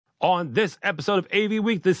On this episode of AV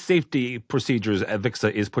Week, the safety procedures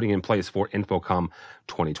AVIXA is putting in place for InfoComm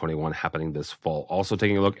 2021 happening this fall. Also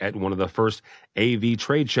taking a look at one of the first AV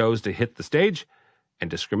trade shows to hit the stage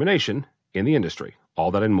and discrimination in the industry.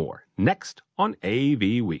 All that and more next on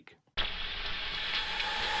AV Week.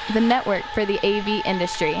 The network for the AV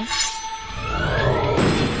industry.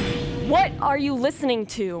 What are you listening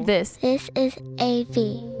to? This is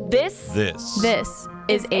AV. This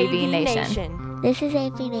is AV Nation. This is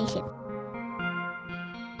AV Nation.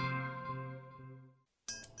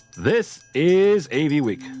 This is AV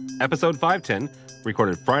Week, episode 510,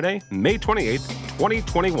 recorded Friday, May 28th,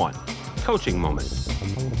 2021. Coaching Moment.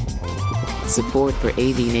 Support for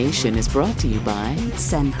AV Nation is brought to you by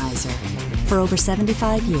Sennheiser. For over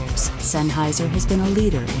 75 years, Sennheiser has been a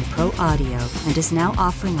leader in pro audio and is now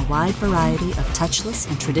offering a wide variety of touchless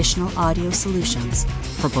and traditional audio solutions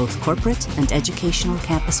for both corporate and educational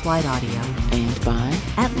campus-wide audio. And by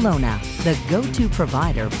Atlona, the go-to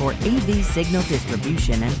provider for AV signal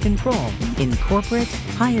distribution and control in corporate,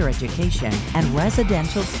 higher education, and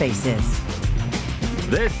residential spaces.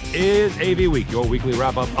 This is AV Week, your weekly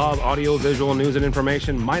wrap-up of audio-visual news and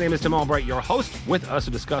information. My name is Tim Albright, your host, with us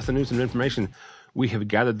to discuss the news and information we have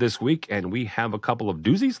gathered this week, and we have a couple of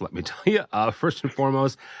doozies, let me tell you. First and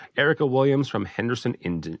foremost, Erica Williams from Henderson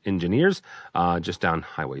Engineers, just down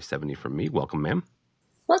Highway 70 from me. Welcome, ma'am.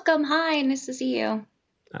 Welcome. Hi. Nice to see you.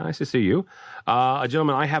 Nice to see you. A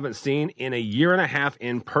gentleman I haven't seen in a year and a half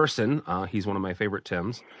in person. He's one of my favorite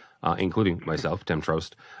Tims. Including myself, Tim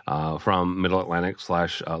Trost, from Middle Atlantic /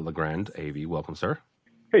 LeGrand AV. Welcome, sir.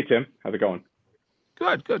 Hey, Tim. How's it going?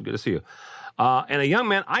 Good to see you. And a young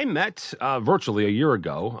man I met virtually a year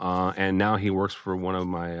ago, and now he works for one of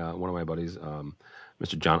my buddies,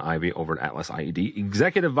 Mr. John Ivey over at Atlas IED.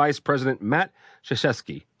 Executive Vice President Matt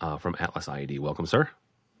Krzyzewski from Atlas IED. Welcome, sir.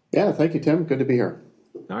 Yeah, thank you, Tim. Good to be here.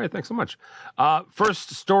 All right, thanks so much.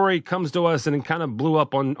 First story comes to us, and it kind of blew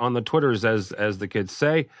up on the Twitters, as the kids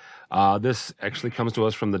say. This actually comes to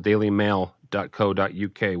us from the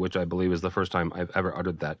dailymail.co.uk, which I believe is the first time I've ever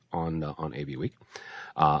uttered that on AV Week.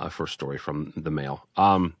 A first story from the Mail.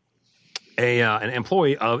 An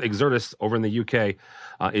employee of Exertis over in the UK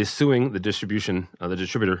is suing the distributor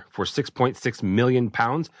for £6.6 million,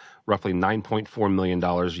 roughly $9.4 million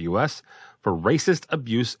US, for racist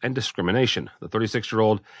abuse and discrimination. The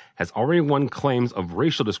 36-year-old has already won claims of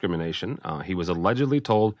racial discrimination. He was allegedly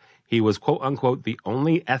told he was, quote-unquote, the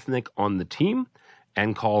only ethnic on the team,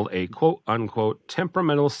 and called a, quote-unquote,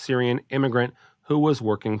 temperamental Syrian immigrant who was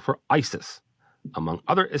working for ISIS. Among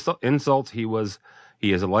other insults, he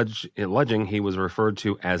is alleging he was referred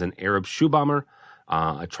to as an Arab shoe bomber.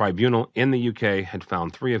 A tribunal in the UK had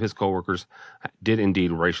found 3 of his coworkers did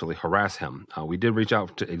indeed racially harass him. We did reach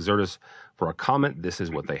out to Exertis for a comment. This is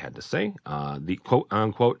what they had to say. The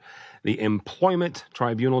quote-unquote, the employment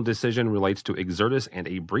tribunal decision relates to Exertis and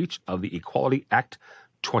a breach of the Equality Act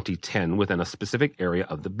 2010 within a specific area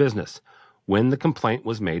of the business. When the complaint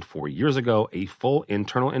was made 4 years ago, a full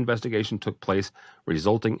internal investigation took place,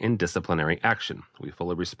 resulting in disciplinary action. We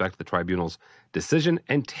fully respect the tribunal's decision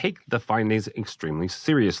and take the findings extremely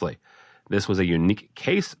seriously. This was a unique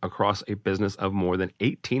case across a business of more than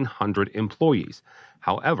 1,800 employees.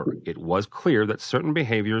 However, it was clear that certain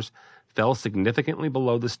behaviors fell significantly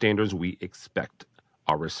below the standards we expect.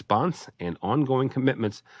 Our response and ongoing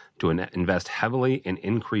commitments to invest heavily in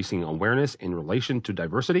increasing awareness in relation to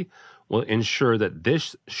diversity will ensure that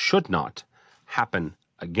this should not happen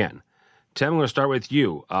again. Tim, I'm going to start with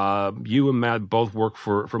you. You and Matt both work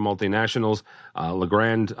for multinationals,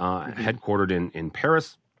 Legrand, headquartered in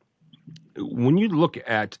Paris. When you look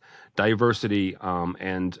at diversity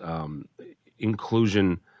and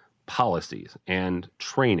inclusion policies and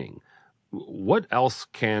training, what else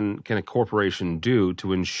can a corporation do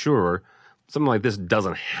to ensure something like this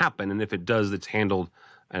doesn't happen? And if it does, it's handled,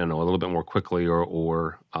 I don't know, a little bit more quickly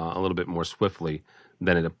or a little bit more swiftly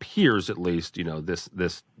than it appears, at least,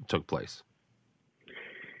 this took place.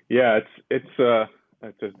 Yeah, it's a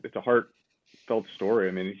heartfelt story.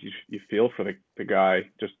 I mean, you feel for the guy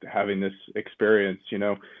just having this experience.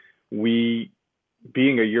 We,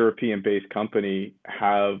 being a European-based company,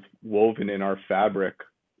 have woven in our fabric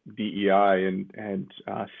DEI and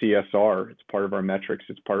CSR. It's part of our metrics.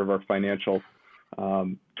 It's part of our financial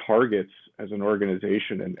targets as an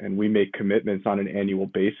organization, and we make commitments on an annual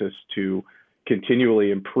basis to continually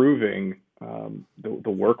improving the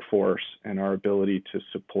workforce and our ability to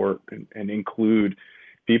support and include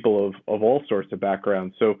people of all sorts of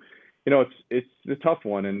backgrounds. So, it's a tough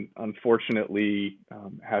one, and unfortunately,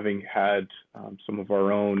 having had some of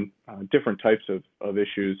our own different types of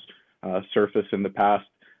issues surface in the past,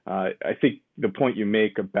 I think the point you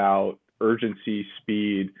make about urgency,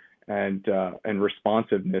 speed, and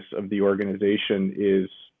responsiveness of the organization is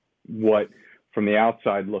what, from the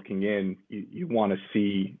outside looking in, you want to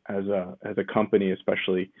see as a company,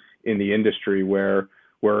 especially in the industry where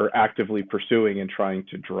we're actively pursuing and trying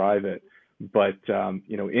to drive it. But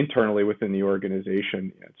internally within the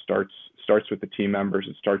organization, it starts with the team members.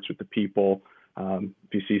 It starts with the people.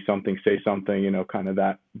 If you see something, say something. Kind of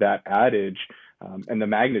that adage, and the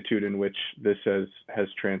magnitude in which this has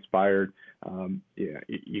transpired.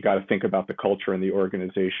 You got to think about the culture in the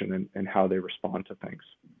organization and how they respond to things.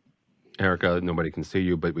 Erica, nobody can see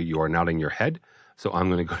you, but you are nodding your head. So I'm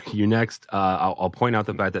going to go to you next. I'll point out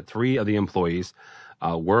the fact that 3 of the employees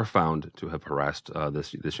were found to have harassed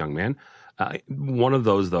this young man. One of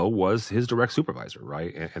those, though, was his direct supervisor,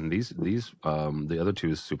 right? And these the other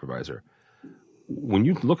 2's supervisor. When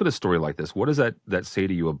you look at a story like this, what does that say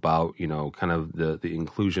to you about, kind of the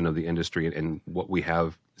inclusion of the industry and what we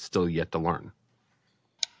have still yet to learn?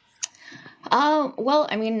 Well,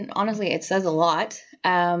 I mean, honestly, it says a lot.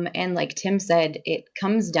 And like Tim said, it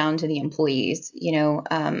comes down to the employees.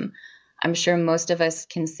 I'm sure most of us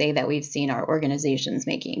can say that we've seen our organizations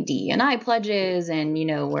making DE&I pledges, and,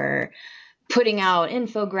 we're putting out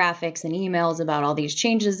infographics and emails about all these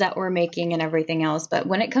changes that we're making and everything else. But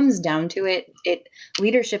when it comes down to it,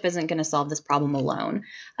 leadership isn't going to solve this problem alone.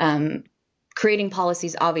 Creating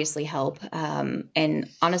policies obviously help. And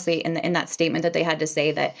honestly, in that statement that they had to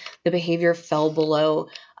say that the behavior fell below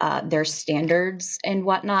their standards and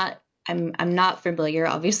whatnot, I'm not familiar,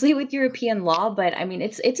 obviously, with European law, but I mean,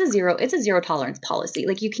 it's a zero tolerance policy.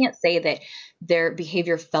 Like, you can't say that their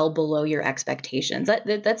behavior fell below your expectations.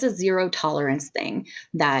 That's a zero tolerance thing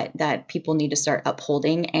that people need to start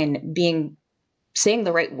upholding and saying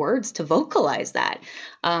the right words to vocalize that.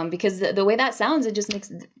 Because the way that sounds, it just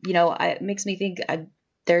makes, it makes me think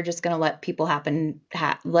they're just going to let people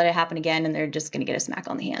let it happen again, and they're just going to get a smack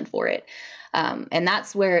on the hand for it. And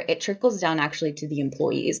that's where it trickles down actually to the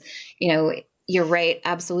employees. You're right.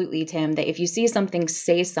 Absolutely, Tim, that if you see something,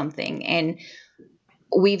 say something. And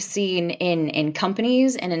we've seen in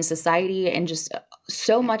companies and in society and just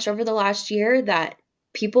so much over the last year that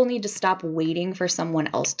people need to stop waiting for someone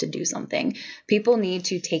else to do something. People need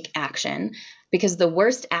to take action, because the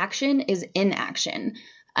worst action is inaction.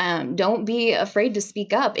 Don't be afraid to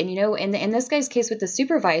speak up. And, in this guy's case with the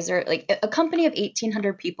supervisor, like a company of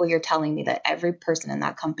 1,800 people, you're telling me that every person in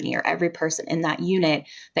that company or every person in that unit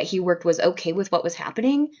that he worked was okay with what was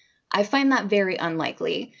happening? I find that very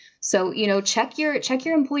unlikely. So, check your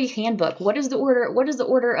employee handbook. What is the order? What is the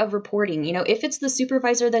order of reporting? If it's the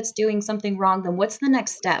supervisor that's doing something wrong, then what's the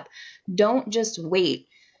next step? Don't just wait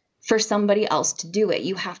for somebody else to do it.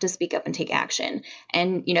 You have to speak up and take action.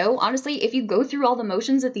 And, honestly, if you go through all the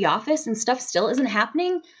motions at the office and stuff still isn't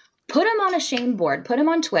happening, put them on a shame board, put them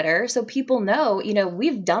on Twitter so people know,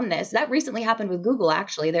 we've done this. That recently happened with Google,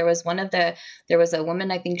 actually. There was a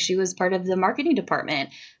woman, I think she was part of the marketing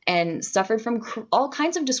department and suffered from all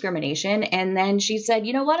kinds of discrimination. And then she said,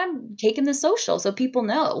 you know what, I'm taking the social so people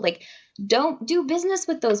know. Like, don't do business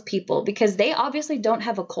with those people, because they obviously don't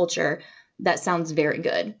have a culture that sounds very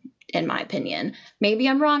good, in my opinion. Maybe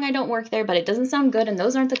I'm wrong. I don't work there, but it doesn't sound good. And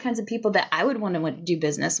those aren't the kinds of people that I would want to do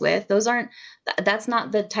business with. That's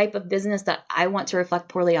not the type of business that I want to reflect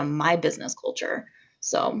poorly on my business culture.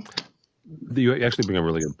 So you actually bring a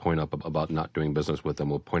really good point up about not doing business with them.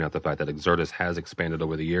 We'll point out the fact that Exertis has expanded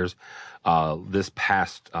over the years. This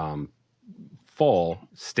past fall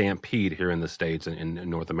Stampede here in the States and in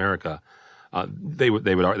North America, they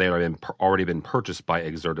had already been purchased by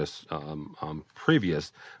Exertis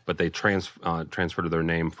previous, but they transferred their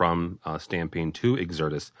name from Stampede to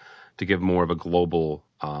Exertis to give more of a global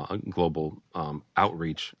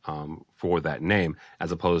outreach for that name,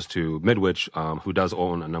 as opposed to Midwich, who does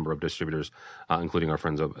own a number of distributors, including our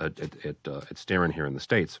friends at Starin here in the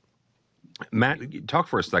States. Matt, talk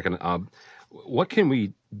for a second. What can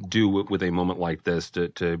we do with a moment like this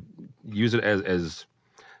to use it as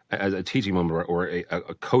a teaching moment or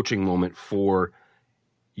a coaching moment for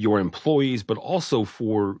your employees, but also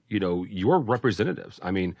for, your representatives?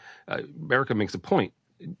 I mean, Erica makes a point.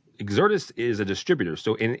 Exertis is a distributor.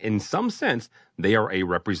 So in some sense, they are a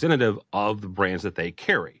representative of the brands that they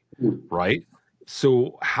carry, right?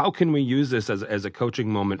 So how can we use this as a coaching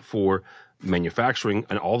moment for manufacturing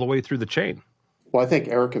and all the way through the chain? Well, I think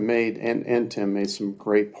Erica made and Tim made some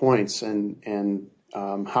great points, and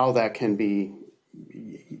how that can be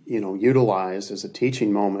utilized as a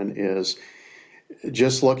teaching moment is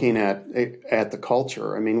just looking at the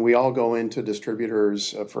culture. I mean, we all go into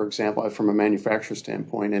distributors, for example, from a manufacturer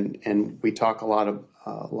standpoint, and we talk a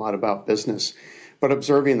lot about business. but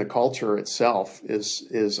observing the culture itself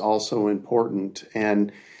is also important.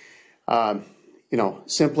 And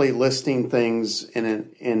simply listing things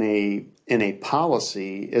in a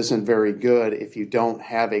policy isn't very good if you don't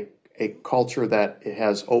have a culture that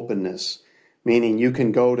has openness, meaning you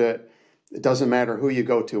can go to, it doesn't matter who you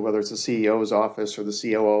go to, whether it's the CEO's office or the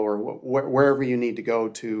COO or wherever you need to go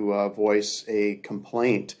to voice a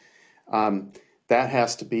complaint. That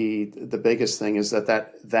has to be the biggest thing, is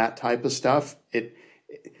that type of stuff.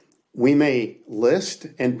 We may list,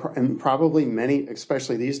 and probably many,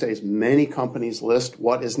 especially these days, many companies list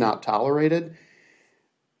what is not tolerated.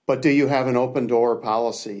 But do you have an open door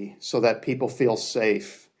policy so that people feel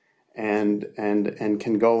safe and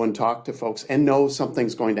can go and talk to folks and know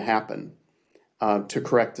something's going to happen to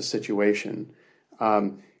correct the situation?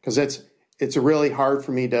 Because it's really hard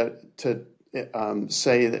for me to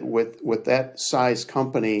say that with that size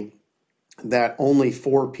company that only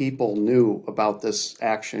 4 people knew about this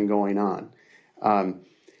action going on.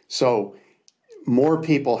 So more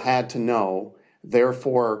people had to know.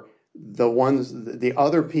 Therefore, the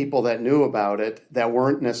other people that knew about it that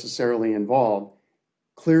weren't necessarily involved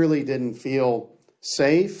clearly didn't feel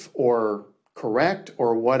safe or correct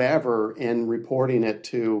or whatever in reporting it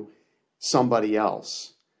to somebody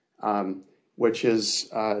else, which is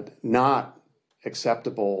not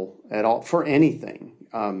acceptable at all for anything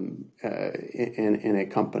in a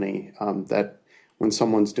company, that when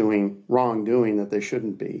someone's doing wrongdoing that they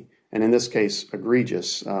shouldn't be, and in this case,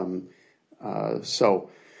 egregious. So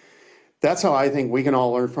that's how I think we can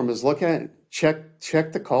all learn from, is look at it,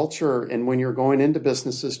 check the culture, and when you're going into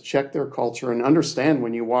businesses, check their culture and understand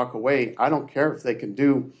when you walk away. I don't care if they can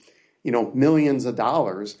do, millions of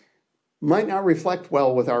dollars, might not reflect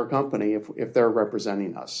well with our company if they're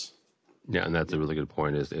representing us. Yeah, and that's a really good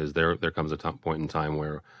point. Is there comes a point in time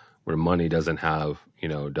where money doesn't have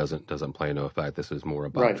doesn't play no effect. This is more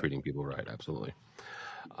about treating people right. Absolutely.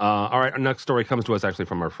 All right, our next story comes to us actually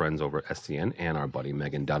from our friends over at SCN and our buddy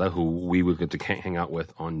Megan Dutta, who we would get to hang out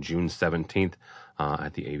with on June 17th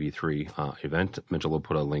at the AV3 event. Mitchell will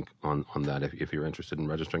put a link on that if you're interested in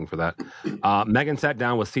registering for that. Megan sat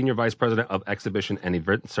down with Senior Vice President of Exhibition and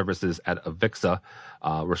Event Services at Avixa,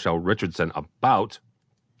 Rochelle Richardson, about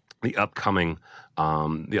the upcoming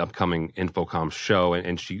InfoComm show,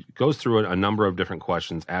 and she goes through a number of different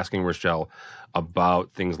questions, asking Rochelle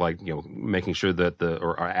about things like making sure that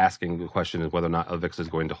or asking the question is whether or not Avixa is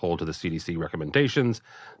going to hold to the CDC recommendations,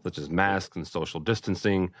 such as masks and social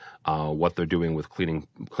distancing, what they're doing with cleaning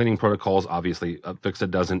protocols. Obviously, Avixa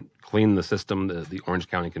doesn't clean the system; the Orange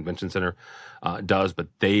County Convention Center does, but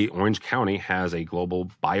Orange County has a global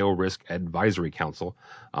biorisk advisory council,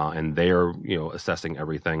 and they are assessing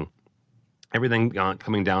everything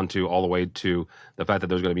coming down to all the way to the fact that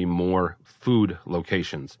there's going to be more food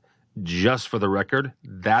locations. Just for the record,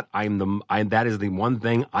 that is the one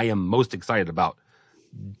thing I am most excited about.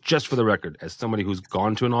 Just for the record, as somebody who's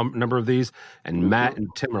gone to a number of these, and Matt and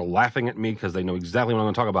Tim are laughing at me because they know exactly what I'm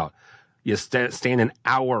going to talk about. You stand an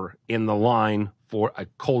hour in the line for a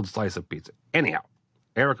cold slice of pizza. Anyhow,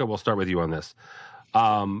 Erica, we'll start with you on this.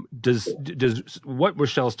 Does what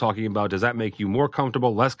Rochelle's talking about, does that make you more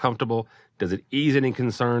comfortable, less comfortable? Does it ease any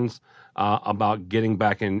concerns about getting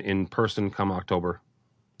back in person come October?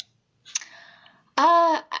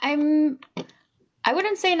 I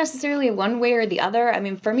wouldn't say necessarily one way or the other. I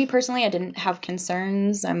mean, for me personally, I didn't have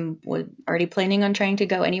concerns. I'm already planning on trying to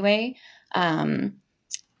go anyway. I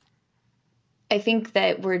think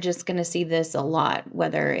that we're just going to see this a lot,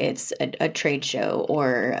 whether it's a trade show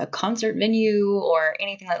or a concert venue or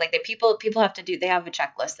anything like that. People have to they have a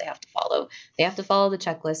checklist they have to follow. They have to follow the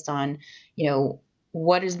checklist on,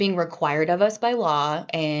 what is being required of us by law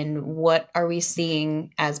and what are we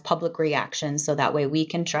seeing as public reaction, so that way we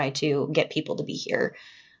can try to get people to be here,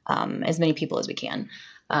 as many people as we can.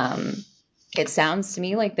 It sounds to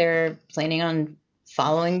me like they're planning on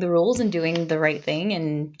following the rules and doing the right thing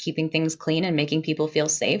and keeping things clean and making people feel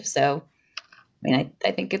safe. So, I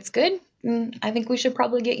think it's good. And I think we should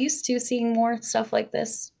probably get used to seeing more stuff like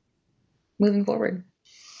this moving forward.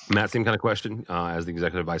 Matt, same kind of question. As the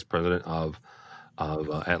executive vice president of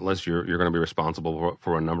Atlas, you're going to be responsible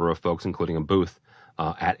for a number of folks, including a booth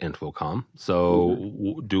at InfoComm. So,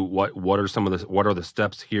 what are the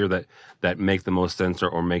steps here that make the most sense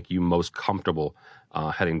or make you most comfortable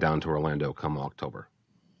heading down to Orlando come October?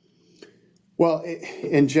 Well,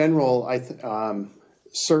 in general,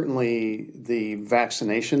 certainly the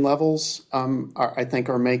vaccination levels I think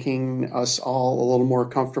are making us all a little more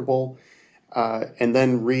comfortable, and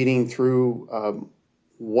then reading through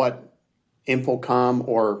what InfoComm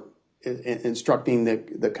or instructing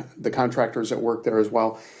the contractors that work there as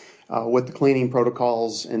well, with the cleaning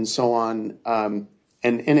protocols and so on,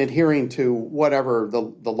 and adhering to whatever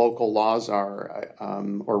the local laws are,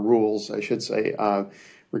 or rules, I should say,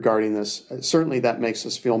 regarding this. Certainly that makes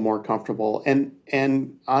us feel more comfortable.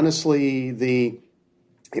 And honestly,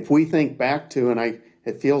 if we think back to,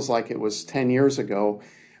 it feels like it was 10 years ago,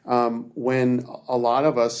 when a lot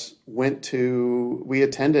of us we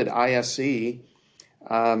attended ISE,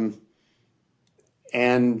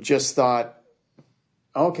 and just thought,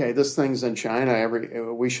 okay, this thing's in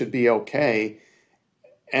China, we should be okay.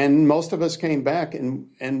 And most of us came back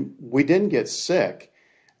and we didn't get sick,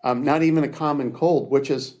 not even a common cold, which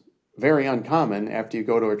is very uncommon after you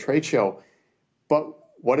go to a trade show. But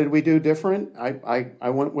what did we do different? I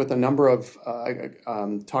went with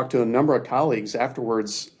talked to a number of colleagues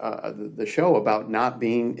afterwards, the show, about not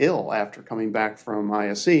being ill after coming back from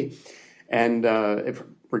ISE, and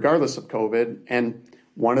regardless of COVID. And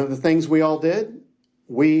one of the things we all did,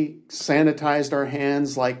 we sanitized our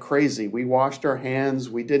hands like crazy. We washed our hands.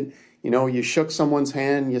 We did, you shook someone's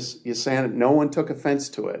hand, you no one took offense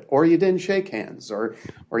to it, or you didn't shake hands, or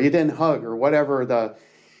you didn't hug, or whatever.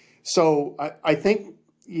 So I think,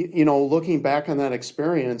 looking back on that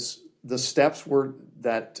experience, the steps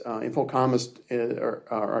that Infocom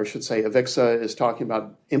or I should say Avixa is talking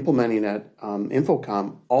about implementing at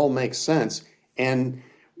Infocom all make sense, and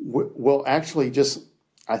will actually just,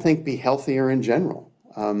 I think, be healthier in general.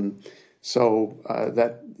 So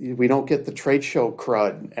that we don't get the trade show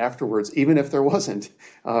crud afterwards, even if there wasn't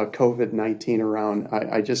COVID-19 around.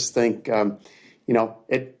 I just think,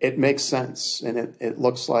 it makes sense, and it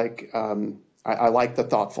looks like I like the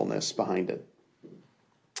thoughtfulness behind it.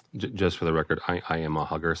 Just for the record, I am a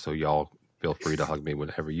hugger, so y'all feel free to hug me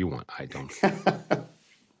whenever you want. I don't.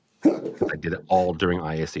 I did it all during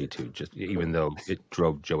ISE too, even though it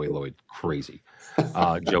drove Joey Lloyd crazy.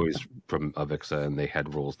 Joey's from Avixa, and they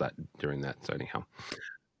had rules during that. So anyhow,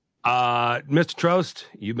 Mr. Trost,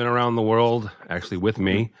 you've been around the world actually with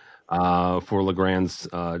me for Legrand's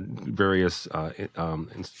various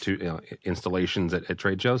installations at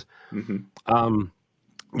trade shows. Mm-hmm.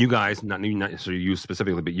 You guys, not necessarily you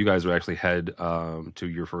specifically, but you guys will actually head to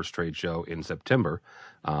your first trade show in September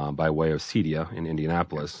by way of CEDIA in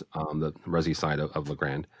Indianapolis, the Resi side of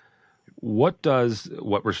Legrand. What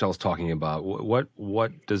Rochelle's talking about,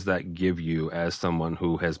 what does that give you as someone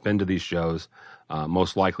who has been to these shows,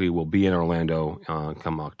 most likely will be in Orlando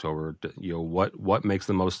come October? What makes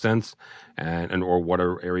the most sense, and or what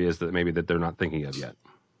are areas that maybe that they're not thinking of yet?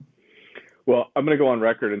 Well, I'm going to go on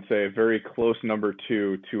record and say a very close number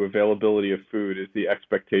 2 to availability of food is the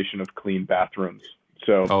expectation of clean bathrooms.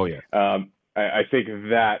 So, I think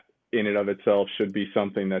that in and of itself should be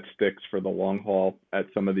something that sticks for the long haul at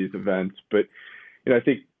some of these events. But, I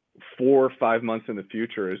think 4 or 5 months in the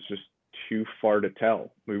future is just too far to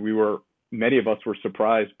tell. Many of us were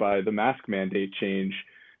surprised by the mask mandate change.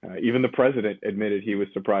 Even the president admitted he was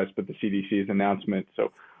surprised by the CDC's announcement.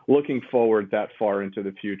 So looking forward that far into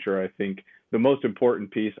the future, I think the most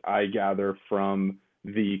important piece I gather from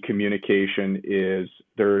the communication is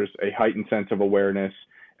there's a heightened sense of awareness,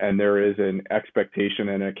 and there is an expectation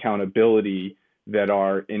and accountability that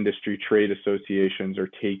our industry trade associations are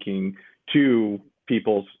taking to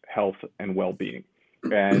people's health and well-being.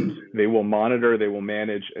 And they will monitor, they will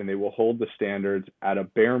manage, and they will hold the standards at a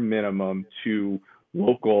bare minimum to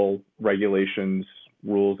local regulations,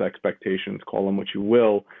 rules, expectations, call them what you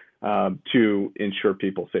will, to ensure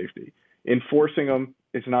people's safety. Enforcing them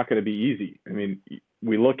is not going to be easy. I mean,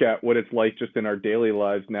 we look at what it's like just in our daily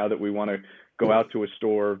lives now that we want to go out to a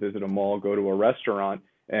store, visit a mall, go to a restaurant,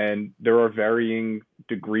 and there are varying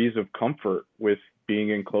degrees of comfort with being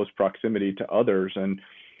in close proximity to others. And,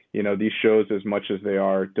 these shows, as much as they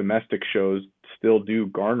are domestic shows, still do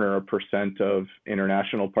garner a % of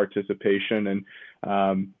international participation. And,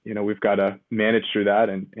 we've got to manage through that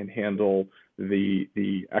and handle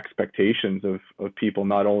the expectations of people,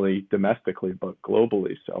 not only domestically, but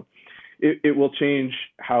globally. So it will change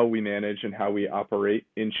how we manage and how we operate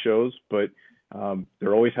in shows, but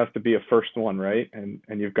there always has to be a first one, right? And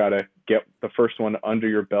you've got to get the first one under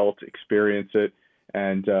your belt, experience it,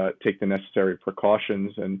 and take the necessary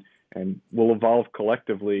precautions, and we'll evolve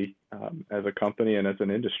collectively as a company and as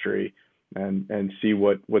an industry and see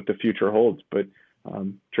what the future holds. But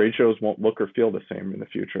trade shows won't look or feel the same in the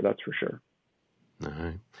future, that's for sure. All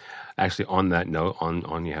right. Actually, on that note,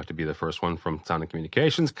 on you have to be the first one from Sonic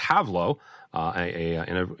Communications, Kavlo,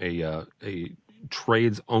 a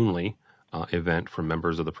trades only event for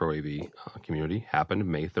members of the Pro AV community, happened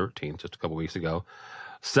May 13th, just a couple weeks ago.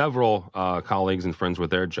 Several colleagues and friends were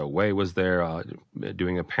there. Joe Way was there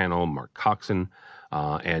doing a panel. Mark Coxon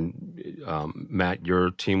Matt,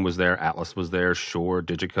 your team was there. Atlas was there. Shure,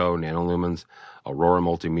 Digico, Nanolumens, Aurora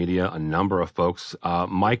Multimedia, a number of folks.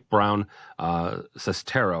 Mike Brown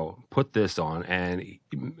Sestero put this on, and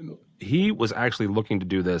he was actually looking to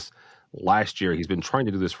do this last year. He's been trying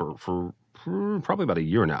to do this for probably about a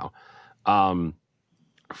year now.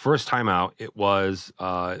 First time out, it was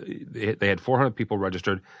they had 400 people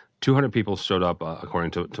registered. 200 people showed up,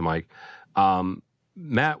 according to Mike.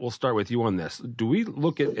 Matt, we'll start with you on this. Do we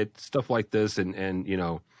look at stuff like this and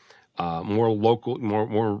more local,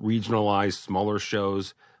 more regionalized, smaller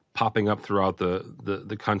shows popping up throughout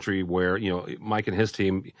the country where, Mike and his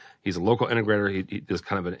team, he's a local integrator, he does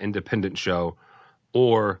kind of an independent show,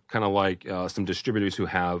 or kind of like some distributors who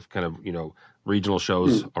have kind of, regional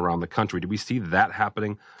shows around the country? Do we see that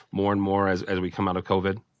happening more and more as we come out of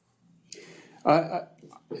COVID?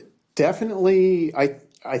 Definitely.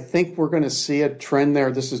 I think we're going to see a trend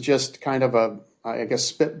there. This is just kind of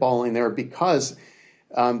spitballing there, because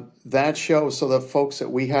that show, so the folks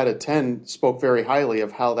that we had attend spoke very highly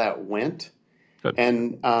of how that went. Good.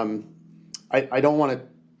 And I don't want to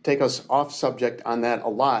take us off subject on that a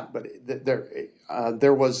lot, but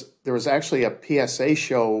there was actually a PSA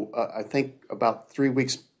show, I think about 3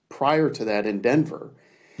 weeks prior to that in Denver.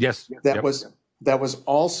 Yes. That was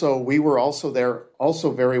also, we were also there,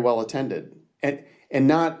 also very well attended. And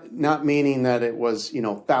not meaning that it was,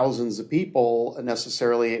 thousands of people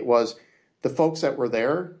necessarily. It was the folks that were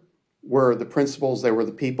there were the principals. They were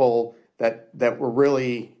the people that were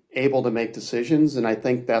really able to make decisions. And I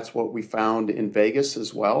think that's what we found in Vegas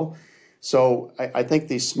as well. So I think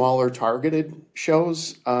these smaller targeted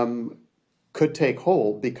shows could take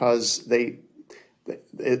hold, because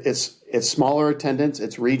it's smaller attendance,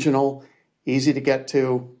 it's regional, easy to get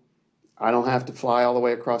to. I don't have to fly all the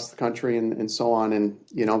way across the country and so on.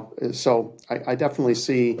 And, so I definitely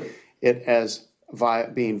see it as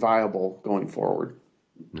being viable going forward.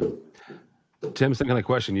 Yeah. Tim, same kind of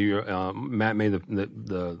question. Matt made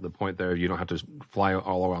the point there. You don't have to fly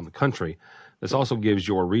all around the country. This also gives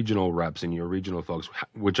your regional reps and your regional folks,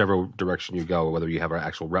 whichever direction you go, whether you have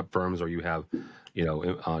actual rep firms or you have,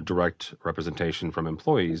 direct representation from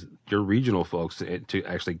employees, your regional folks to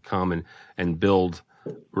actually come and build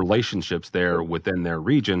relationships there within their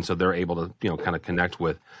region, so they're able to kind of connect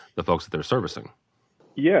with the folks that they're servicing.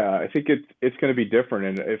 Yeah, I think it's going to be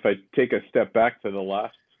different. And if I take a step back to the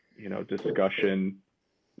last discussion,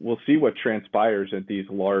 we'll see what transpires at these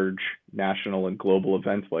large national and global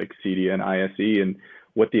events like CEDIA and ISE, and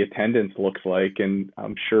what the attendance looks like. And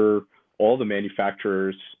I'm sure all the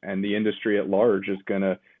manufacturers and the industry at large is going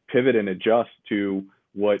to pivot and adjust to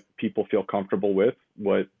what people feel comfortable with,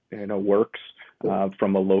 what works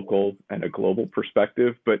from a local and a global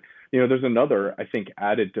perspective. But there's another, I think,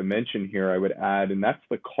 added dimension here I would add, and that's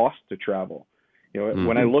the cost to travel.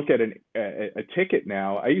 When I look at a ticket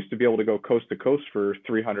now, I used to be able to go coast to coast for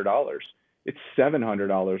 $300. It's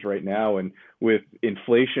 $700 right now, and with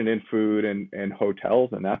inflation in food and hotels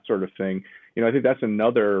and that sort of thing, I think that's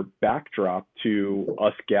another backdrop to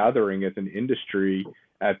us gathering as an industry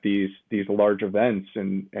at these large events,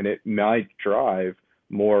 and it might drive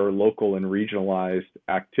more local and regionalized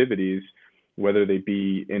activities, whether they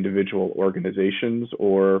be individual organizations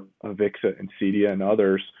or AVIXA and CEDIA and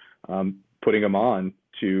others, putting them on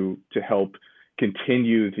to help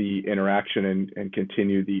continue the interaction and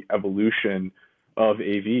continue the evolution of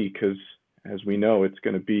AV, because as we know, it's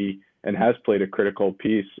going to be and has played a critical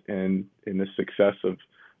piece in the success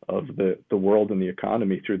of the world and the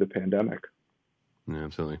economy through the pandemic. Yeah,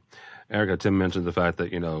 absolutely. Erica, Tim mentioned the fact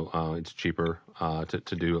that, it's cheaper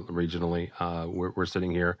to do regionally. We're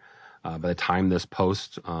sitting here. By the time this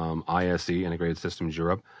posts, ISE, Integrated Systems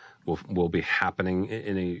Europe, will be happening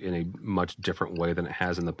in a much different way than it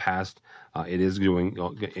has in the past. It is going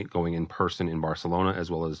in person in Barcelona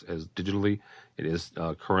as well as digitally. It is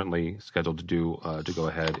currently scheduled to go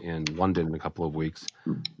ahead in London in a couple of weeks.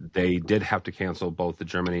 They did have to cancel both the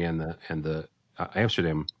Germany and the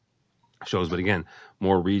Amsterdam shows, but again,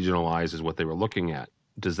 more regionalized is what they were looking at.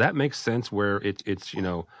 Does that make sense where it's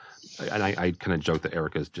and I kind of joke that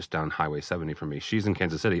Erica's just down Highway 70 from me. She's in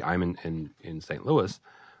Kansas City. I'm in St. Louis.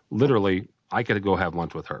 Literally, I could go have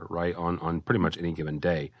lunch with her, right, on pretty much any given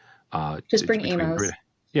day. Just bring emails.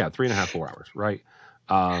 3.5, 4 hours, right?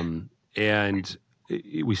 And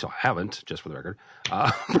we still haven't, just for the record,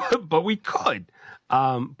 but we could.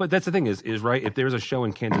 But that's the thing is right, if there's a show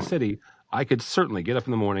in Kansas City, I could certainly get up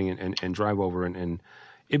in the morning and drive over and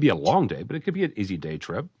it'd be a long day, but it could be an easy day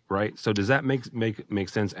trip, right? So does that make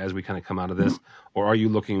sense as we kind of come out of this, or are you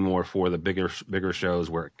looking more for the bigger shows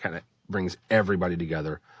where it kind of brings everybody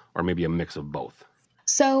together, or maybe a mix of both?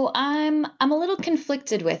 So I'm a little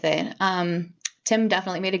conflicted with it. Tim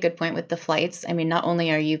definitely made a good point with the flights. I mean, not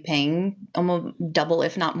only are you paying almost double,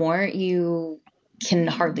 if not more, you can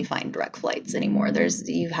hardly find direct flights anymore.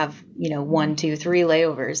 You have 1, 2, 3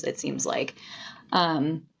 layovers, it seems like.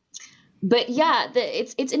 But yeah,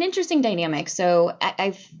 it's an interesting dynamic. So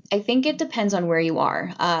I think it depends on where you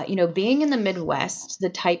are. Being in the Midwest, the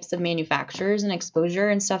types of manufacturers and exposure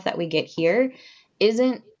and stuff that we get here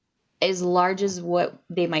isn't as large as what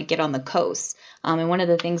they might get on the coast. And one of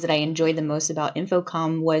the things that I enjoyed the most about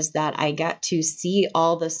Infocom was that I got to see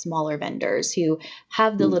all the smaller vendors who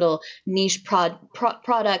have the little niche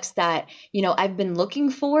products that, I've been looking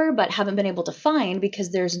for, but haven't been able to find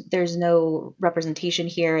because there's no representation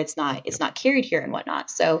here. It's not carried here and whatnot.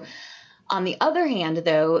 So on the other hand,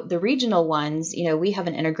 though, the regional ones, we have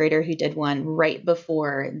an integrator who did one right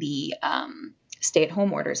before the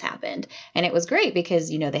stay-at-home orders happened. And it was great because,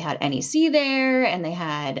 they had NEC there and they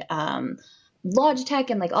had Logitech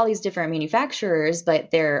and like all these different manufacturers, but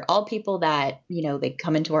they're all people that, they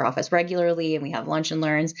come into our office regularly and we have lunch and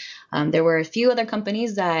learns. There were a few other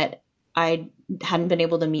companies that I hadn't been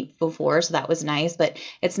able to meet before, so that was nice. But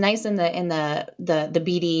it's nice in the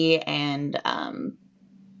BD and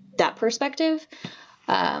that perspective.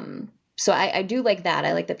 So I do like that.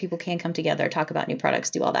 I like that people can come together, talk about new products,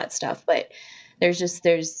 do all that stuff. But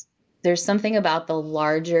there's something about the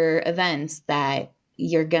larger events that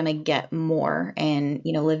you're gonna get more. And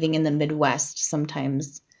living in the Midwest,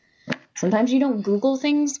 sometimes you don't Google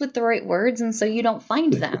things with the right words, and so you don't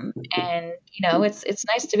find them. And it's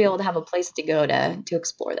nice to be able to have a place to go to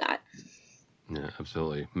explore that. Yeah,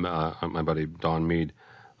 absolutely. My buddy Dawn Mead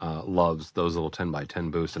loves those little 10x10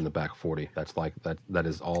 booths in the back 40. That's like that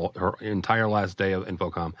is all her entire last day of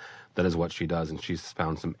Infocom. That is what she does, and she's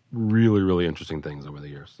found some really, really interesting things over the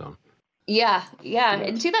years. So yeah.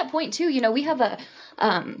 And to that point too, we have the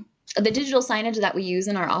digital signage that we use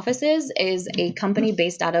in our offices is a company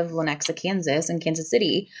based out of Lenexa, Kansas, and Kansas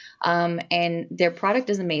City, and their product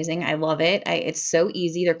is amazing. I love it. It's so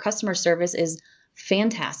easy. Their customer service is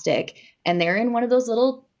fantastic, and they're in one of those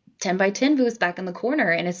little 10x10 booths back in the corner.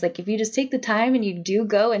 And it's like, if you just take the time and you do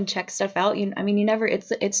go and check stuff out, it's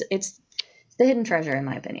the hidden treasure, in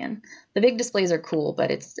my opinion. The big displays are cool,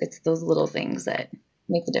 but it's those little things that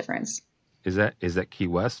make the difference. Is that Key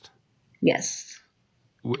West? Yes.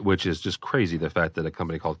 Which is just crazy. The fact that a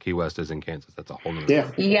company called Key West is in Kansas. That's a whole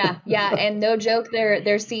nother. Yeah. And no joke, their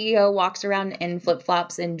CEO walks around in flip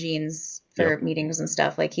flops and jeans for meetings and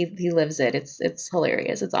stuff. Like he lives it. It's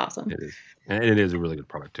hilarious. It's awesome. It is. And it is a really good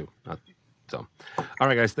product too. So, all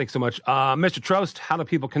right, guys, thanks so much. Mr. Trost, how do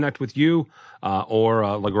people connect with you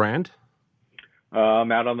or Legrand?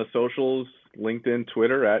 I'm out on the socials, LinkedIn,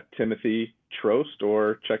 Twitter at Timothy Trost,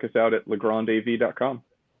 or check us out at legrandav.com.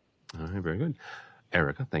 All right, very good.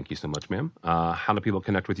 Erica, thank you so much, ma'am. How do people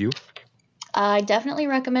connect with you? I definitely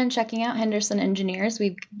recommend checking out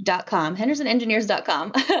HendersonEngineers.com.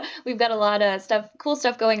 HendersonEngineers.com. We've got a lot of cool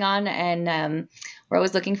stuff going on, and we're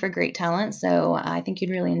always looking for great talent. So I think you'd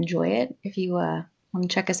really enjoy it if you want to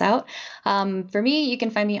check us out. For me, you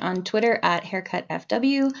can find me on Twitter at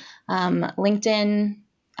HaircutFW, LinkedIn.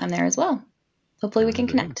 I'm there as well. Hopefully we can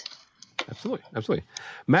connect. Absolutely.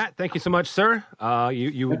 Matt, thank you so much, sir.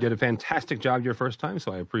 You did a fantastic job your first time,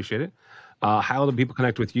 so I appreciate it. How do people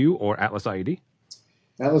connect with you or Atlas IED?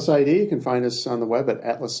 Atlas IED, you can find us on the web at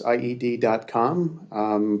atlasied.com.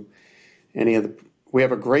 We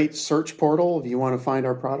have a great search portal. If you want to find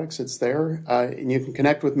our products, it's there. And you can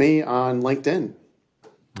connect with me on LinkedIn.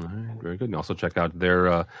 All right, very good. And also check out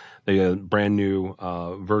their the brand new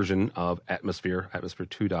version of Atmosphere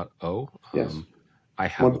 2.0. Yes. I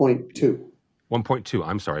have 1.2. 1.2.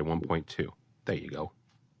 I'm sorry, 1.2. There you go.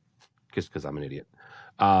 Just because I'm an idiot.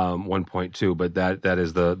 1.2, but that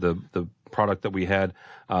is the product that we had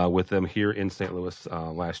with them here in St. Louis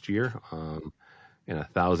last year. And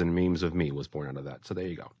 1,000 memes of me was born out of that. So there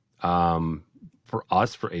you go. For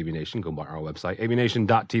us, for AVNation, go by our website,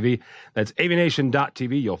 avnation.tv. That's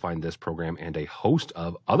avnation.tv. You'll find this program and a host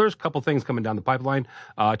of others. Couple things coming down the pipeline.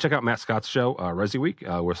 Check out Matt Scott's show, Resi Week.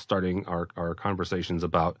 We're starting our conversations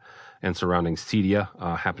about and surrounding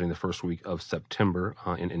CEDIA happening the first week of September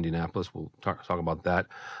in Indianapolis. We'll talk about that,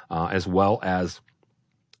 as well as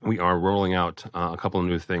we are rolling out a couple of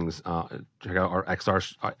new things. Check out our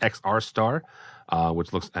XR Star,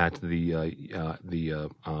 which looks at the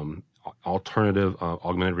alternative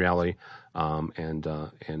augmented reality and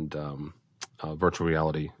virtual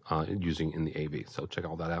reality using in the AV. So check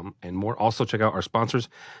all that out and more. Also check out our sponsors.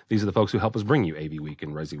 These are the folks who help us bring you AV Week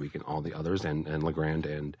and Resi Week and all the others. And Legrand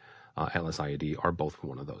and Atlas IED are both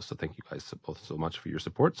one of those. So thank you guys both so much for your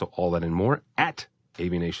support. So all that and more at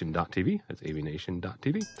avnation.tv. That's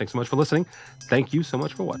avnation.tv. Thanks so much for listening. Thank you so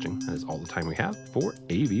much for watching. That is all the time we have for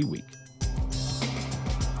AV Week.